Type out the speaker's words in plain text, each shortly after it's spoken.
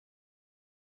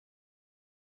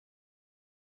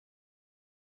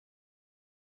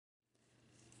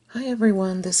Hi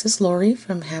everyone, this is Lori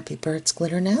from Happy Bird's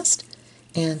Glitter Nest,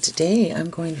 and today I'm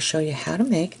going to show you how to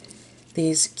make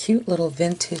these cute little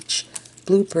vintage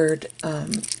Bluebird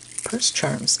purse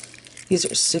charms. These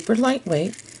are super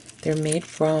lightweight. They're made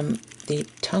from the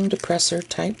tongue depressor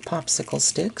type popsicle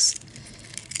sticks,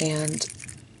 and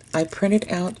I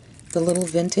printed out the little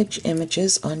vintage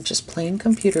images on just plain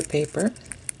computer paper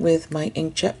with my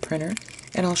inkjet printer,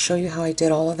 and I'll show you how I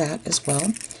did all of that as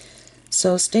well.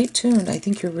 So stay tuned. I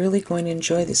think you're really going to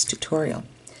enjoy this tutorial.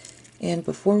 And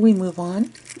before we move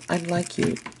on, I'd like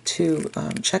you to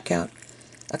check out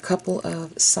a couple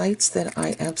of sites that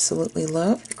I absolutely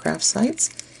love, craft sites.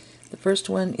 The first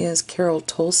one is Carol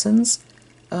Tolson's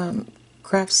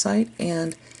craft site,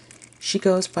 and she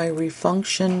goes by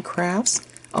Refunction Crafts.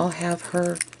 I'll have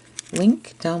her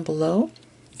link down below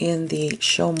in the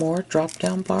Show More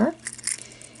drop-down bar.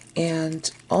 And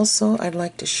also, I'd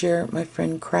like to share my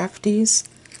friend Craftie's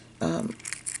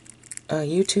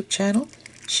YouTube channel.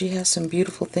 She has some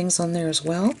beautiful things on there as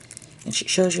well, and she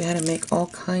shows you how to make all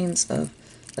kinds of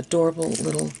adorable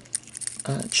little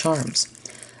charms.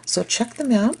 So check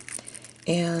them out,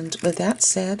 and with that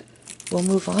said, we'll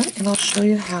move on and I'll show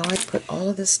you how I put all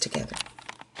of this together.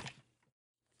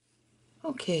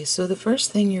 Okay, so the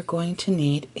first thing you're going to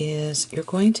need is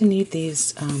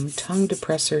these tongue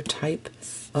depressor type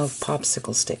of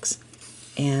popsicle sticks,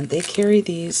 and they carry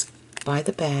these by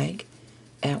the bag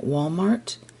at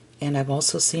Walmart, and I've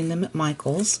also seen them at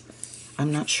Michael's.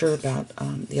 I'm not sure about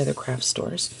the other craft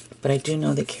stores, but I do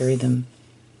know they carry them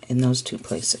in those two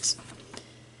places.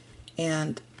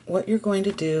 And what you're going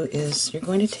to do is you're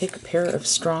going to take a pair of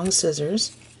strong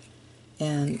scissors,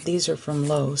 and these are from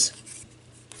Lowe's.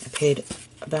 I paid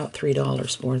about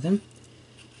 $3 for them.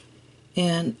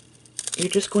 And you're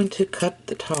just going to cut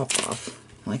the top off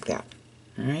like that.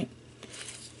 Alright?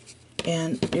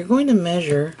 And you're going to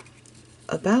measure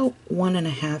about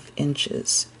 1.5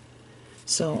 inches.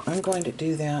 So I'm going to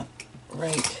do that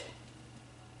right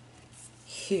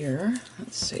here.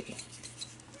 Let's see.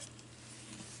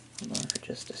 Hold on for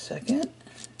just a second.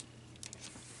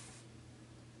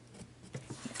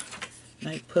 And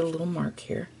I put a little mark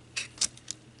here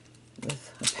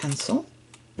with a pencil,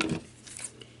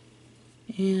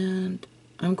 and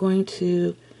I'm going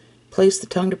to place the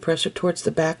tongue depressor towards the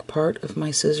back part of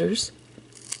my scissors,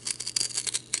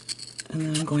 and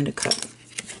then I'm going to cut.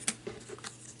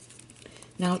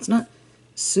 Now it's not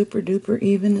super duper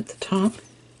even at the top.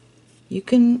 You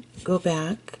can go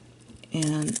back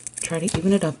and try to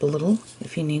even it up a little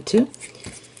if you need to,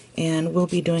 and we'll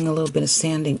be doing a little bit of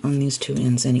sanding on these two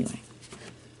ends anyway.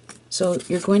 So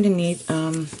you're going to need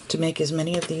to make as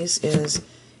many of these as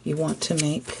you want to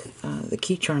make the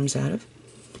key charms out of.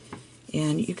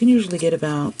 And you can usually get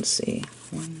about, let's see,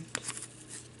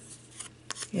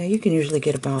 you can usually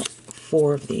get about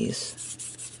 4 of these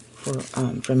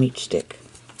from each stick.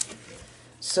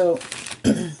 So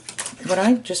what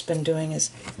I've just been doing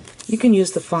is, you can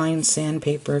use the fine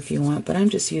sandpaper if you want, but I'm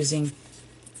just using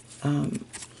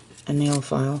a nail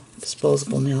file,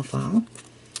 disposable nail file.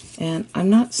 And I'm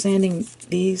not sanding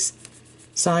these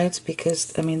sides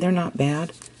because, I mean, they're not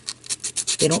bad.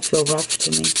 They don't feel rough to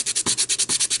me.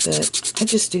 But I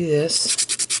just do this.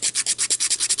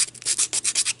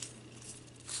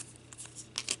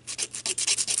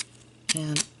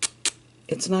 And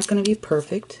it's not going to be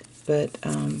perfect, but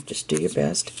just do your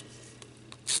best.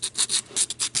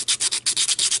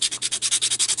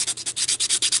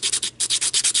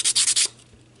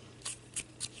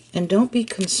 And don't be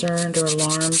concerned or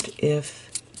alarmed if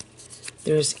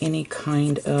there's any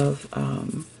kind of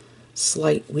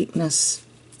slight weakness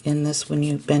in this when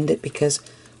you bend it, because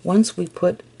once we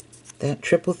put that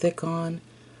triple thick on,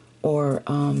 or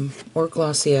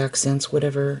glossy accents,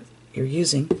 whatever you're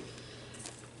using,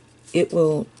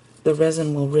 the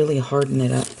resin will really harden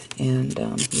it up, and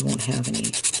you won't have any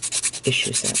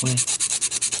issues that way.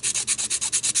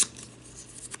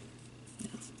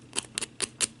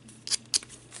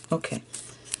 Okay,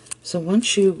 so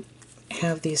once you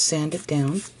have these sanded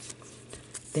down,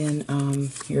 then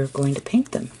you're going to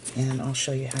paint them, and I'll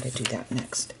show you how to do that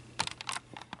next.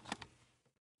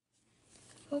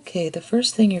 Okay, the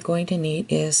first thing you're going to need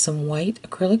is some white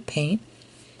acrylic paint,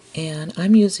 and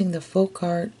I'm using the Folk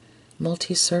Art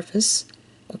multi-surface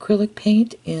acrylic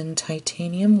paint in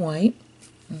titanium white.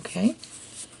 Okay,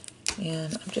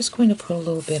 and I'm just going to put a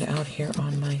little bit out here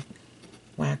on my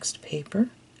waxed paper.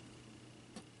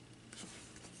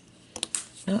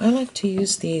 Now I like to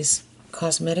use these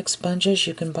cosmetic sponges.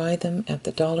 You can buy them at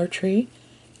the Dollar Tree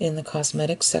in the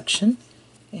cosmetics section,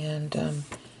 and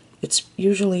it's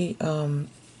usually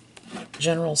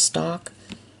general stock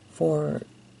for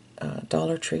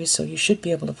Dollar Tree, so you should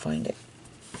be able to find it.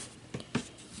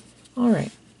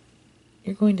 Alright,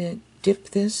 you're going to dip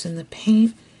this in the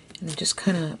paint and just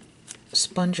kind of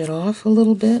sponge it off a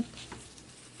little bit.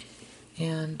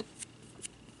 And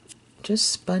just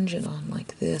sponge it on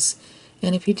like this.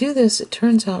 And if you do this, it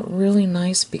turns out really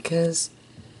nice because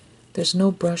there's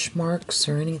no brush marks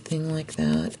or anything like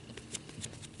that.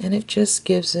 And it just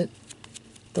gives it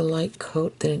the light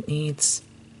coat that it needs,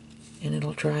 and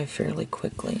it'll dry fairly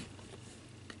quickly.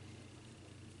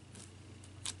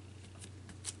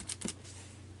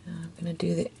 I'm going to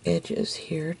do the edges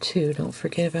here too, don't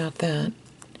forget about that.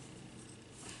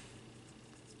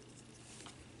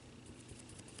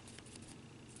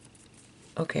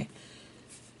 Okay,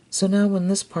 so now when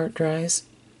this part dries,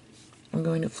 I'm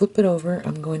going to flip it over.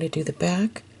 I'm going to do the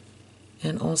back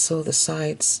and also the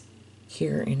sides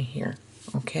here and here.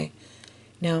 Okay,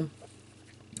 now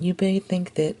you may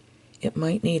think that it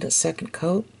might need a second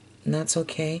coat, and that's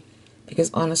okay, because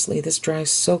honestly this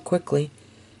dries so quickly.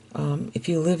 If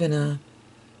you live in a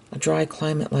dry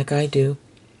climate like I do,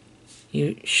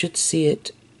 you should see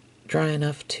it dry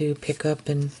enough to pick up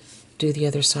and do the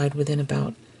other side within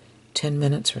about 10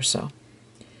 minutes or so.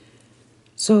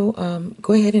 So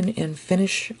go ahead and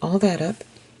finish all that up,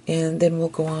 and then we'll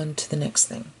go on to the next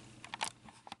thing.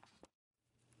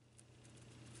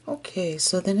 Okay,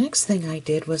 so the next thing I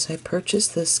did was I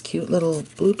purchased this cute little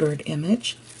Bluebird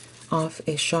image off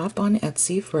a shop on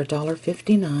Etsy for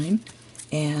 $1.59,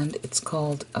 and it's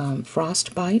called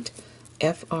Frostbite,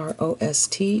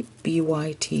 Frostbyte,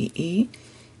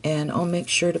 and I'll make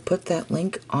sure to put that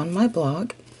link on my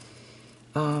blog.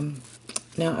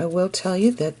 Now I will tell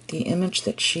you that the image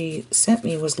that she sent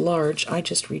me was large. I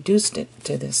just reduced it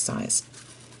to this size.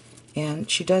 And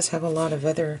she does have a lot of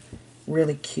other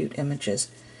really cute images.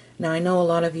 Now I know a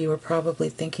lot of you are probably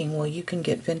thinking, well, you can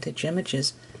get vintage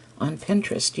images on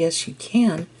Pinterest. Yes, you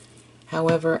can.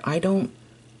 However, I don't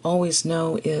always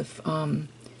know if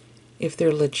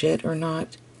they're legit or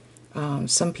not.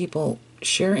 Some people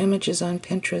share images on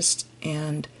Pinterest,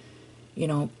 and you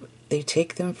know, they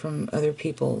take them from other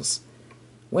people's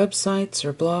websites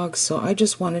or blogs, so I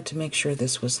just wanted to make sure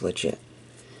this was legit.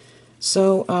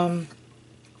 So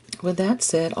with that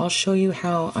said, I'll show you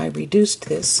how I reduced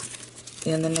this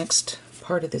in the next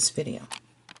part of this video.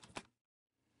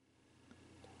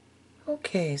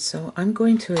 Okay, so I'm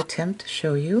going to attempt to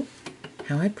show you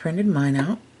how I printed mine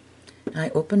out. I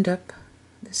opened up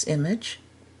this image,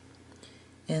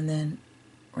 and then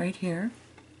right here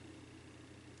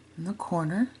in the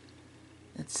corner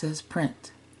it says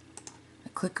print. I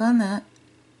click on that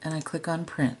and I click on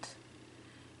print,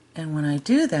 and when I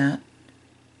do that,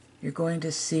 you're going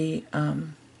to see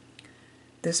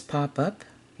this pop up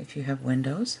if you have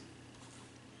Windows,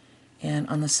 and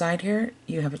on the side here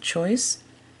you have a choice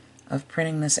of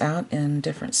printing this out in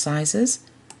different sizes.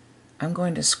 I'm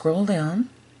going to scroll down,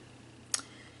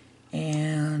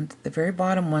 and the very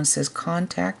bottom one says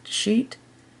contact sheet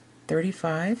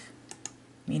 35,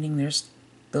 meaning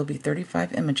there'll be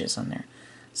 35 images on there.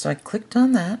 So I clicked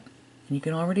on that, and you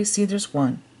can already see there's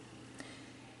one,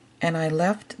 and I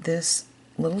left this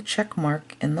little check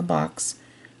mark in the box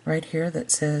right here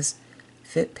that says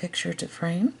fit picture to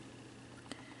frame.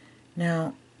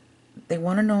 Now they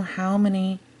want to know how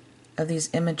many of these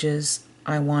images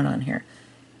I want on here.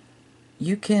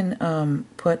 You can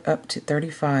put up to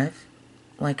 35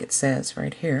 like it says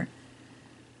right here,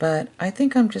 but I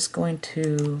think I'm just going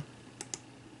to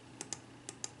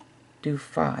do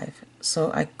 5.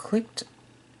 So I clicked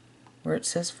where it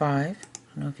says 5. I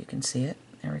don't know if you can see it.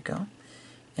 There we go.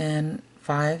 And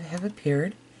 5 have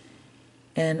appeared.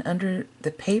 And under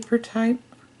the paper type,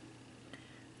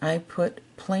 I put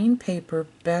plain paper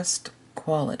best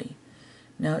quality.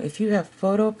 Now if you have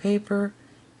photo paper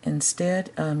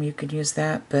instead, you could use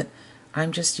that, but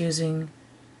I'm just using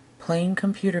plain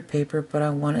computer paper, but I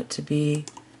want it to be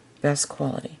best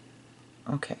quality.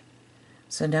 Okay,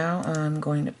 so now I'm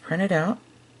going to print it out,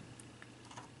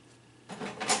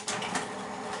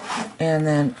 and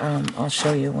then I'll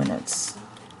show you when it's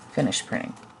finished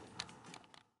printing.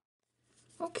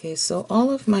 Okay, so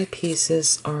all of my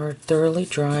pieces are thoroughly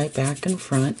dry back and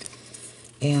front,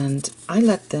 and I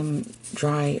let them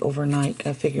dry overnight.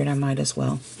 I figured I might as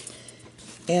well.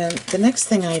 And the next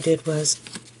thing I did was,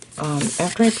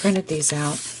 after I printed these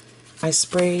out, I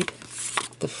sprayed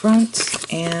the front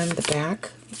and the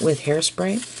back with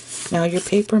hairspray. Now your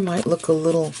paper might look a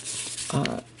little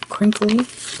crinkly,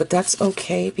 but that's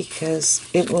okay because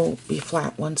it will be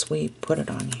flat once we put it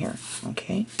on here.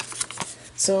 Okay,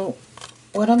 so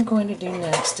what I'm going to do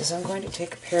next is I'm going to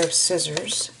take a pair of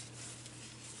scissors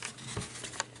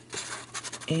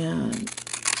and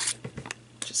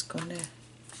just going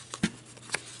to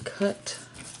cut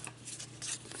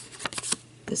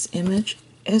this image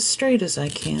as straight as I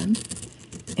can.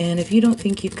 And if you don't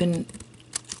think you can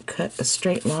cut a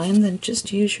straight line, then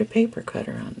just use your paper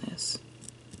cutter on this.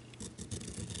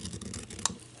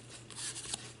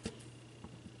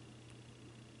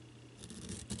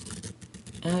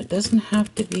 Now it doesn't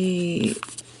have to be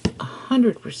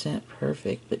 100%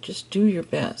 perfect, but just do your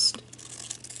best.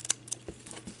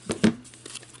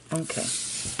 Okay.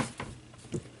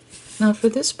 Now for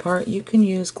this part, you can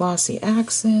use glossy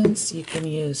accents, you can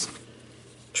use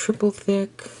triple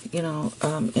thick, you know,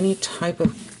 any type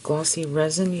of glossy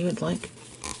resin you would like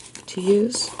to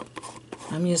use.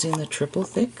 I'm using the triple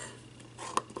thick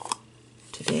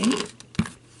today.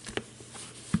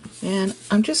 And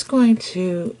I'm just going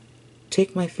to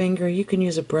take my finger, you can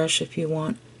use a brush if you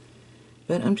want,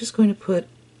 but I'm just going to put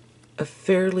a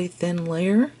fairly thin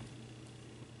layer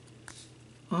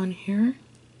on here.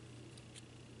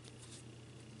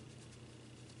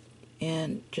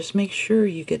 And just make sure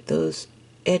you get those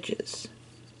edges.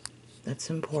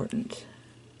 That's important.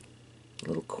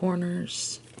 Little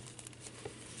corners.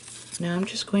 Now I'm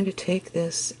just going to take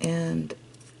this and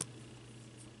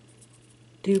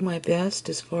do my best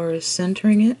as far as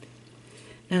centering it.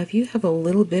 Now if you have a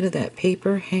little bit of that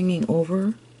paper hanging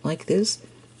over like this,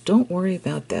 don't worry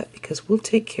about that because we'll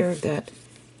take care of that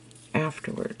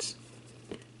afterwards.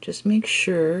 Just make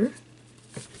sure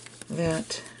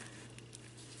that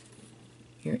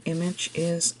your image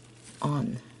is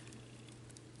on,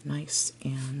 nice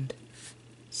and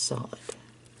solid,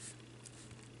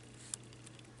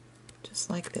 just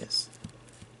like this.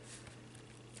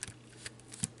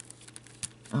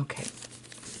 Okay,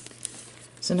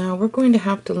 so now we're going to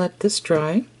have to let this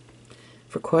dry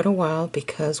for quite a while,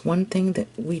 because one thing that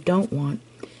we don't want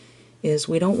is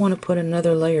we don't want to put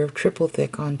another layer of triple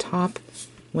thick on top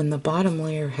when the bottom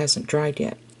layer hasn't dried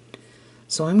yet.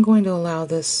 So I'm going to allow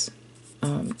this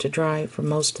to dry for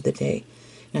most of the day.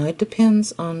 Now it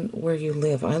depends on where you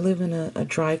live. I live in a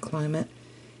dry climate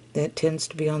that tends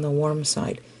to be on the warm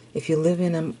side. If you live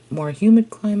in a more humid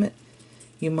climate,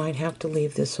 you might have to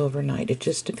leave this overnight. It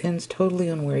just depends totally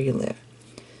on where you live.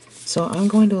 So I'm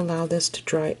going to allow this to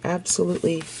dry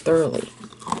absolutely thoroughly.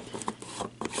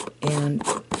 And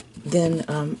then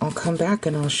I'll come back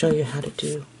and I'll show you how to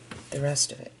do the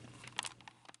rest of it.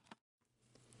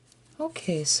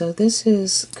 Okay, so this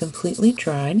is completely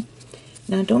dried.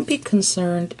 Now don't be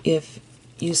concerned if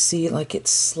you see like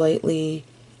it's slightly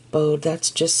bowed.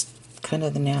 That's just kind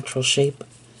of the natural shape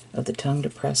of the tongue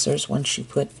depressors once you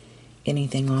put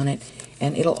anything on it.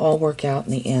 And it'll all work out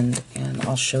in the end, and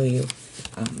I'll show you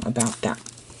about that.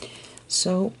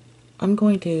 So I'm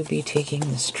going to be taking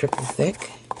this triple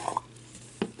thick,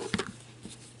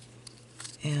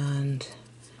 and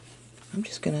I'm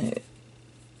just going to,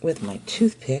 with my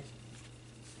toothpick,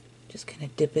 just kind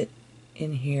of dip it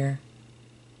in here.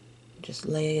 Just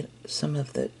lay some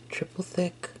of the triple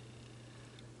thick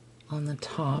on the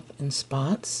top in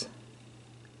spots.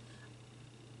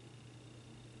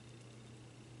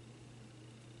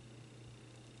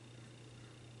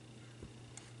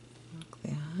 Like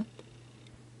that.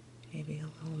 Maybe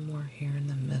a little more here in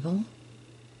the middle.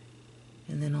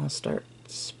 And then I'll start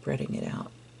spreading it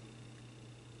out.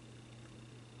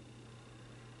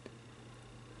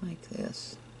 Like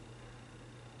this.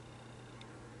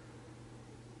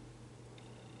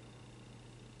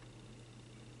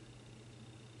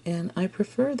 And I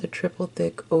prefer the triple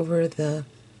thick over the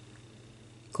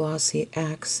glossy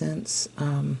accents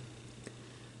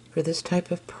for this type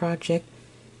of project,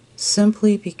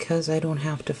 simply because I don't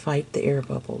have to fight the air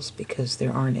bubbles, because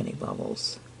there aren't any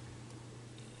bubbles.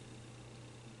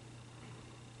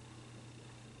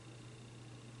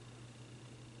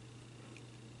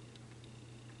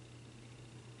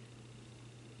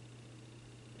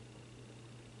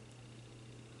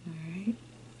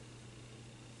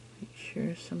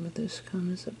 Sure, some of this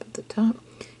comes up at the top,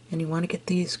 and you want to get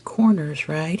these corners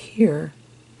right here.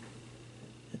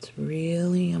 It's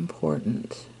really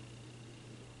important.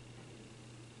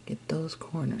 Get those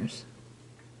corners.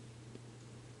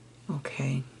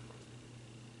 Okay.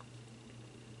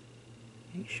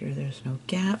 Make sure there's no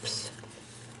gaps.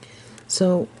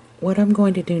 So what I'm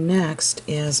going to do next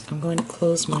is I'm going to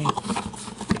close my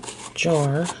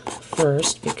jar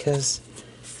first, because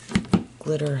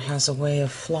glitter has a way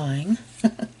of flying.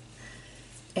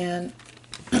 And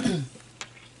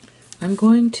I'm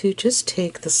going to just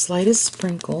take the slightest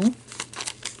sprinkle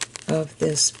of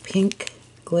this pink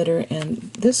glitter, and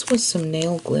this was some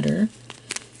nail glitter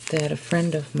that a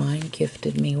friend of mine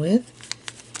gifted me with,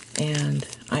 and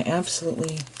I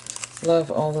absolutely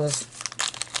love all those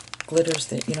glitters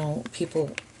that, you know,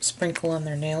 people sprinkle on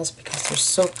their nails because they're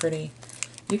so pretty.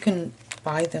 You can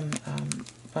buy them,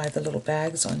 buy the little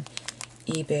bags on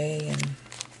eBay and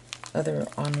other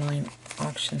online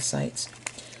auction sites.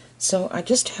 So I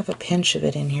just have a pinch of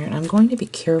it in here, and I'm going to be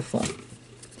careful.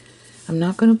 I'm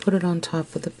not going to put it on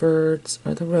top of the birds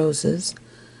or the roses.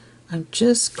 I'm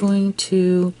just going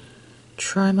to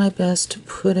try my best to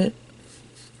put it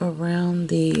around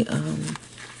the,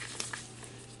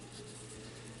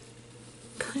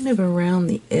 kind of around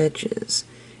the edges.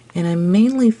 And I'm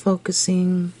mainly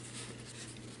focusing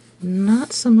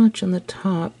not so much on the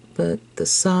top, but the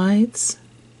sides.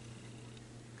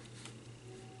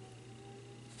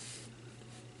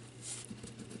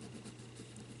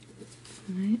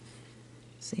 Alright,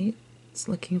 see, it's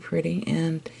looking pretty,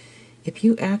 and if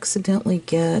you accidentally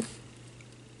get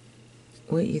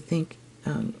what you think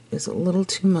is a little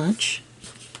too much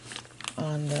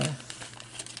on the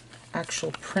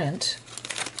actual print,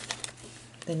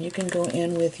 then you can go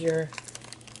in with your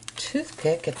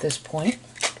toothpick at this point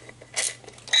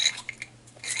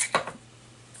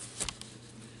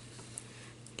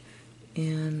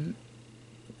and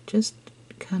just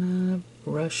kind of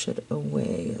brush it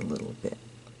away a little bit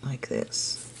like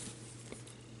this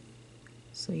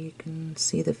so you can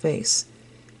see the face.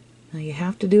 Now you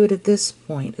have to do it at this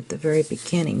point, at the very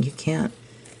beginning. You can't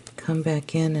come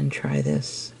back in and try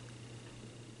this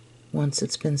once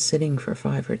it's been sitting for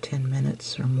 5 or 10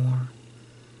 minutes or more.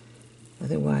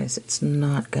 Otherwise it's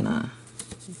not gonna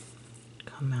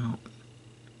come out.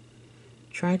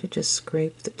 Try to just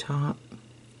scrape the top.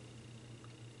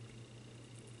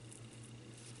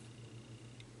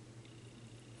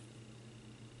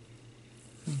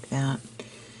 Like that.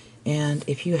 And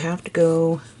if you have to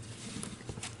go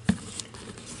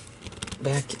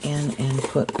back in and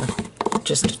put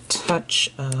just a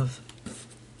touch of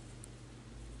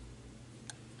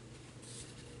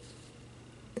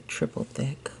the triple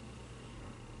thick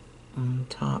on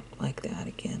top like that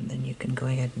again, then you can go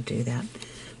ahead and do that.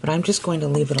 But I'm just going to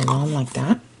leave it alone like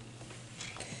that.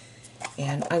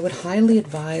 And I would highly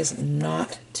advise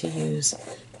not to use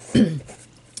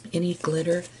any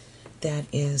glitter that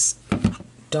is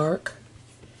dark.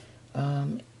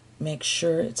 Make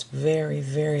sure it's very,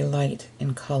 very light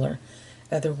in color.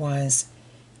 Otherwise,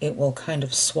 it will kind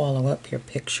of swallow up your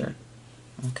picture.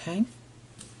 Okay?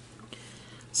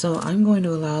 So I'm going to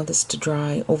allow this to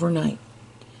dry overnight.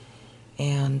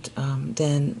 And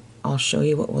then I'll show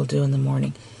you what we'll do in the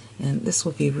morning. And this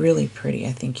will be really pretty.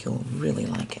 I think you'll really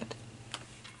like it.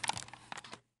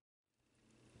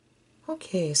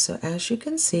 Okay, so as you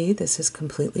can see, this is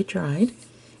completely dried.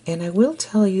 And I will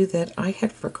tell you that I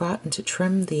had forgotten to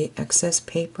trim the excess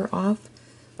paper off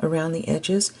around the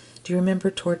edges. Do you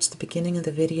remember towards the beginning of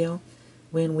the video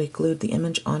when we glued the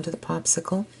image onto the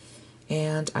popsicle?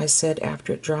 And I said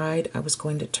after it dried I was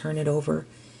going to turn it over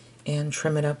and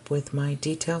trim it up with my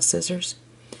detail scissors.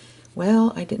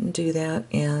 Well, I didn't do that,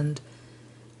 and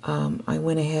I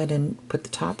went ahead and put the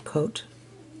top coat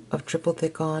of triple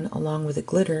thick on along with the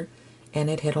glitter,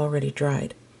 and it had already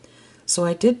dried. So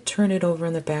I did turn it over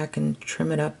in the back and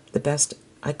trim it up the best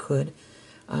I could.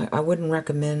 I wouldn't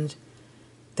recommend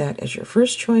that as your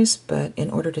first choice, but in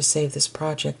order to save this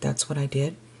project, that's what I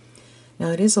did. Now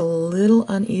it is a little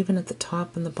uneven at the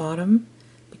top and the bottom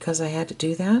because I had to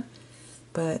do that,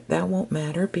 but that won't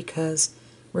matter because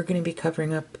we're going to be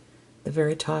covering up the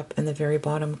very top and the very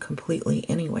bottom completely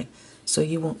anyway, so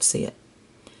you won't see it.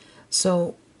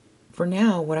 So for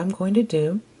now, what I'm going to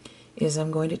do is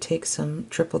I'm going to take some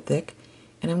triple thick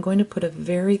and I'm going to put a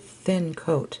very thin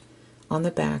coat on the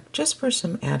back just for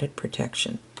some added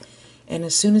protection. And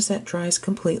as soon as that dries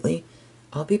completely,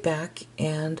 I'll be back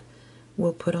and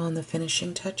we'll put on the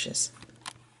finishing touches.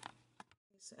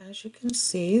 So as you can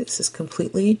see, this is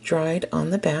completely dried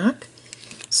on the back.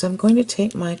 So I'm going to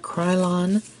take my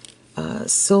Krylon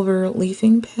silver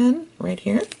leafing pen right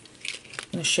here.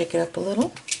 I'm going to shake it up a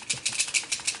little.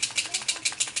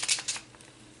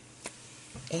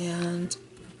 And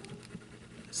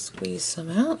squeeze some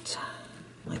out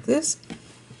like this.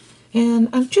 And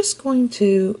I'm just going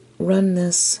to run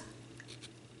this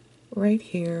right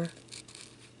here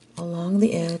along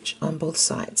the edge on both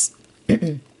sides.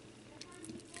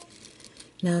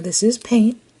 Now this is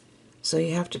paint, so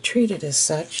you have to treat it as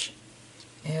such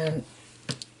and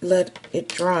let it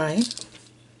dry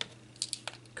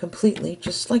completely,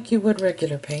 just like you would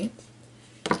regular paint.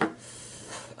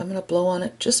 I'm going to blow on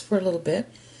it just for a little bit.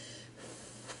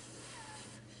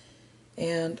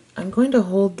 And I'm going to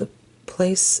hold the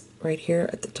place right here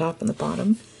at the top and the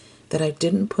bottom that I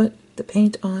didn't put the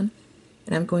paint on,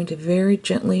 and I'm going to very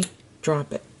gently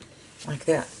drop it like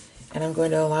that. And I'm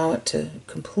going to allow it to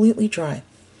completely dry.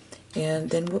 and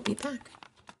then we'll be back.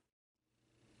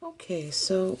 Okay,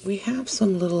 so we have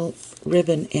some little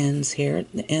ribbon ends here,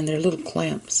 and they're little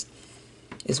clamps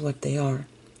is what they are.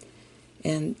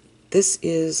 And this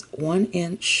is 1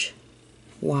 inch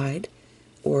wide,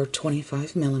 or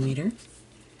 25 millimeter.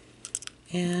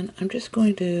 And I'm just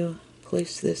going to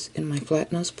place this in my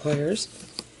flat nose pliers.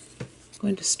 I'm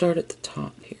going to start at the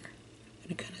top here. I'm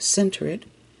going to kind of center it,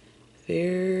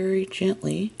 very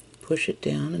gently push it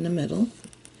down in the middle,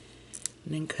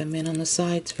 and then come in on the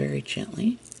sides very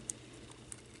gently.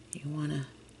 You want to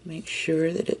make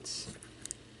sure that it's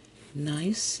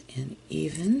nice and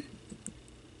even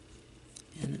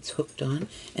and it's hooked on.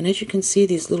 And as you can see,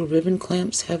 these little ribbon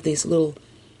clamps have these little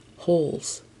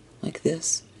holes like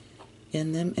this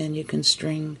in them, and you can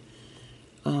string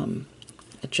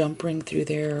a jump ring through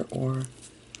there or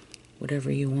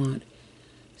whatever you want.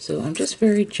 So I'm just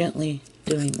very gently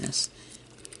doing this.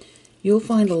 You'll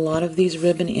find a lot of these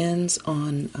ribbon ends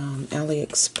on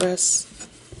AliExpress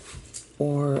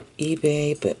or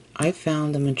eBay, but I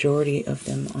found the majority of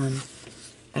them on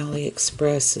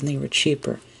AliExpress, and they were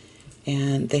cheaper.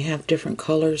 And they have different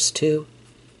colors too,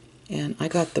 and I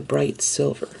got the bright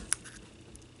silver.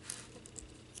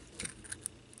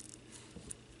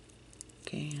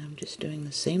 Okay, I'm just doing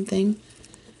the same thing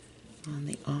on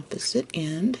the opposite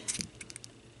end,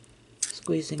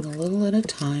 squeezing a little at a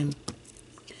time.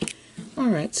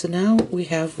 Alright, so now we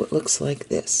have what looks like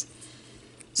this.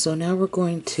 So now we're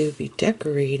going to be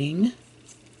decorating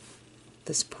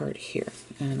this part here,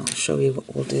 and I'll show you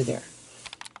what we'll do there.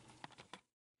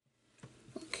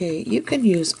 Okay, you can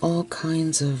use all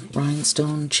kinds of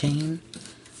rhinestone chain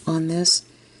on this.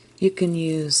 You can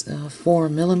use 4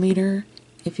 millimeter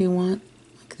if you want,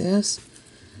 like this.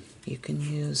 You can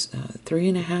use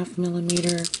 3.5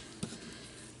 millimeter.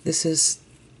 This is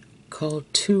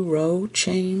called 2-row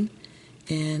chain,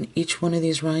 and each one of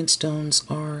these rhinestones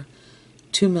are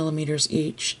 2 millimeters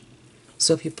each.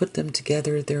 So if you put them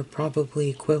together, they're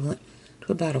probably equivalent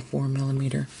to about a 4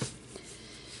 millimeter.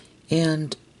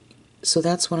 And so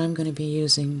that's what I'm going to be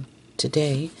using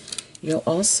today. You'll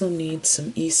also need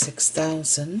some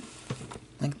E6000,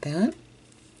 like that,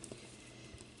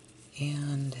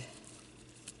 and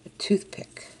a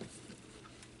toothpick.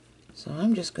 So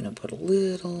I'm just going to put a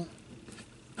little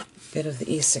bit of the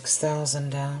E6000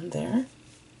 down there.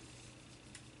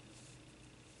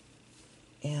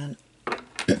 And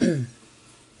I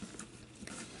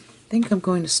think I'm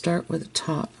going to start with the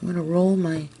top. I'm going to roll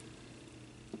my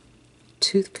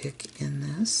toothpick in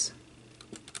this,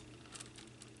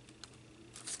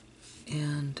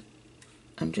 and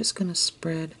I'm just going to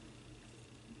spread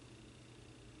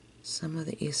some of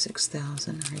the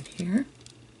E6000 right here.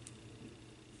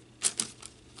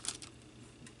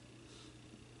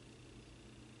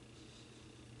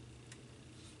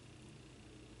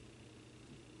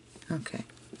 Okay,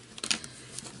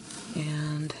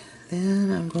 and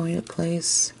then I'm going to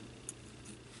place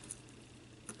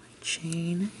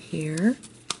chain here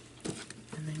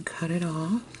and then cut it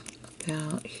off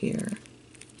about here.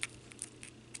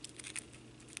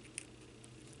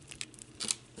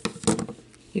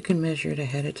 You can measure it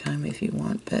ahead of time if you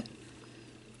want, but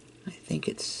I think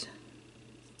it's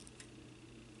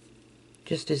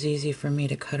just as easy for me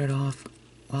to cut it off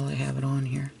while I have it on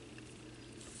here.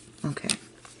 Okay,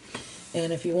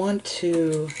 and if you want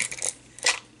to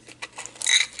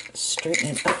straighten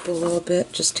it up a little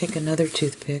bit, just take another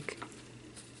toothpick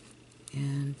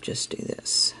and just do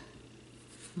this.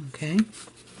 Okay,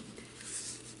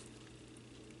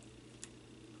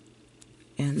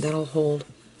 and that'll hold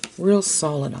real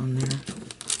solid on there.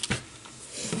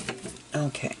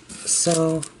 Okay,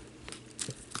 so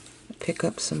pick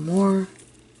up some more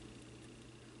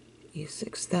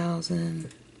E6000,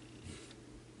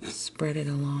 spread it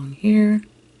along here,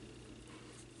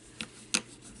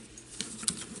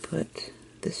 put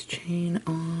this chain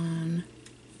on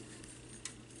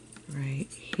right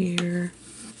here,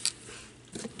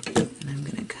 and I'm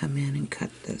going to come in and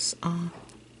cut this off.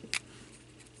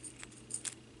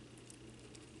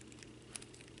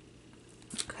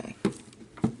 Okay,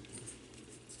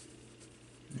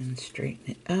 and straighten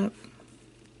it up.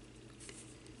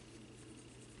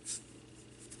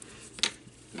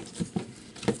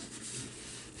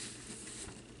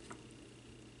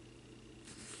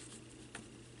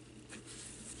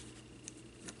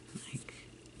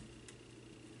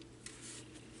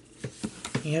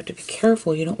 You have to be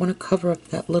careful. You don't want to cover up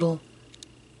that little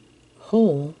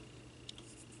hole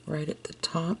right at the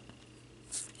top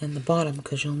and the bottom,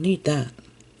 because you'll need that.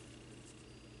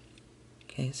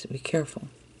 Okay, so be careful.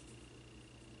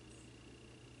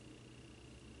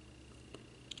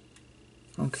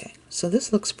 Okay, so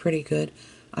this looks pretty good.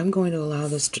 I'm going to allow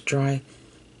this to dry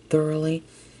thoroughly,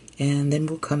 and then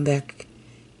we'll come back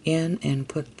in and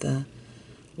put the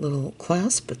little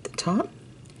clasp at the top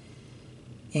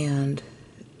and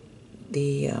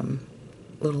the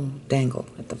little dangle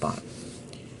at the bottom.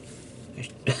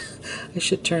 I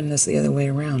should turn this the other way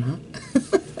around, huh?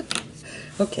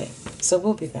 Okay, so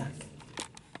we'll be back.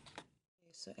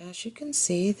 So as you can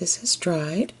see, this has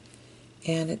dried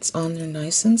and it's on there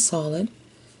nice and solid.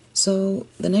 So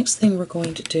the next thing we're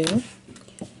going to do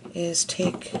is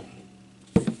take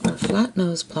our flat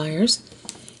nose pliers,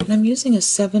 and I'm using a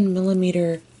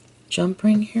 7mm jump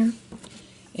ring here,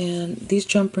 and these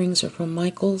jump rings are from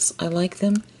Michaels. I like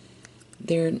them.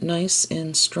 They're nice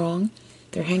and strong.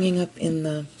 They're hanging up in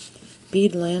the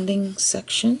bead landing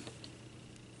section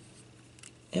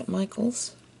at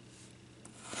Michaels.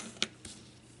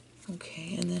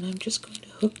 Okay, and then I'm just going to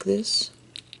hook this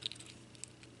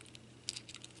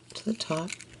to the top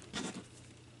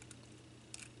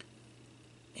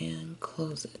and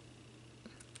close it.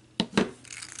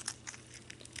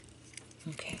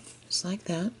 Okay, just like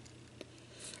that.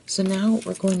 So now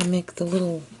we're going to make the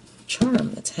little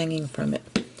charm that's hanging from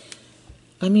it.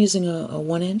 I'm using a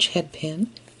 1-inch head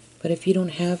pin, but if you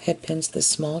don't have head pins this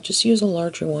small, just use a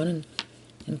larger one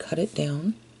and cut it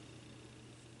down.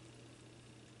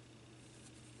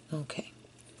 Okay.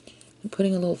 I'm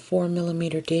putting a little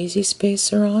 4mm daisy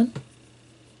spacer on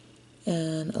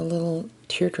and a little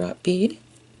teardrop bead,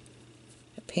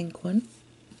 a pink one,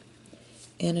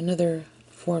 and another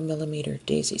 4mm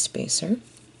daisy spacer.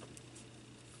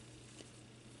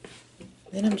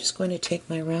 Then I'm just going to take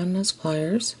my round nose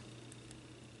pliers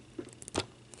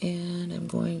and I'm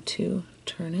going to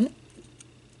turn it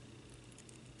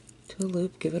to a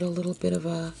loop, give it a little bit of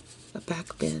a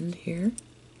back bend here.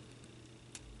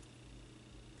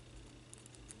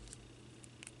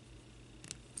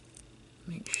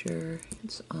 Make sure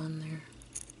it's on there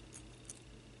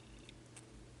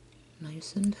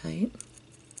nice and tight,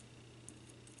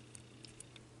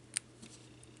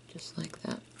 just like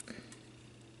that.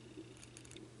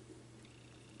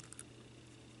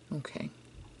 Okay.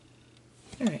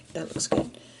 Alright, that looks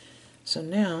good. So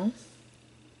now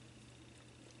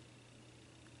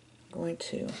I'm going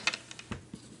to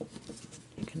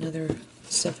take another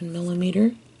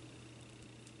 7mm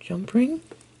jump ring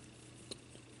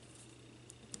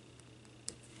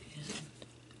and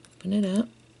open it up.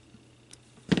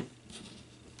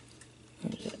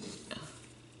 Where's it? Oh.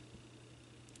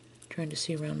 Trying to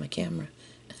see around my camera.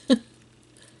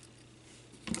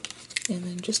 And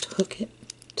then just hook it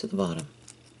to the bottom.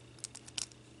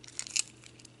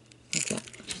 Like that.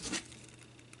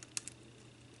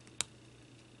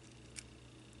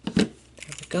 There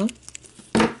we go.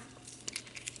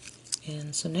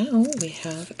 And so now we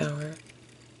have our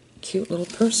cute little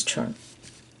purse charm.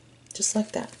 Just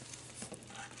like that.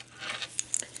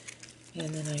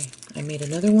 And then I made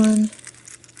another one.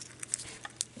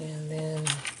 And then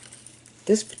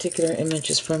this particular image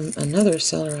is from another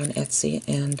seller on Etsy,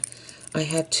 and I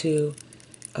had to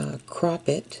crop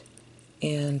it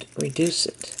and reduce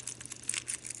it.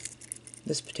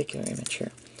 This particular image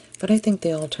here. But I think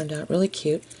they all turned out really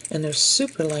cute, and they're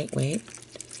super lightweight.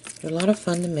 They're a lot of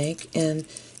fun to make, and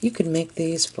you could make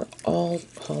these for all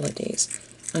holidays.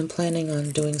 I'm planning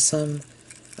on doing some,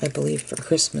 I believe, for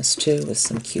Christmas too, with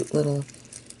some cute little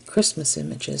Christmas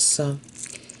images. So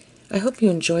I hope you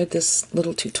enjoyed this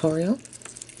little tutorial,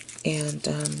 and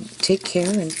take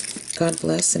care and God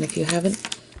bless. And if you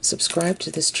haven't subscribed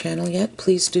to this channel yet,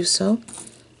 please do so.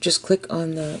 Just click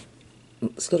on the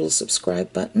little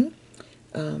subscribe button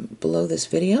below this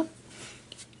video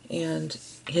and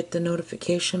hit the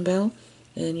notification bell,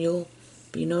 and you'll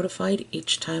be notified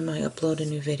each time I upload a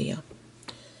new video.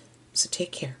 So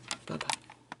take care. Bye-bye.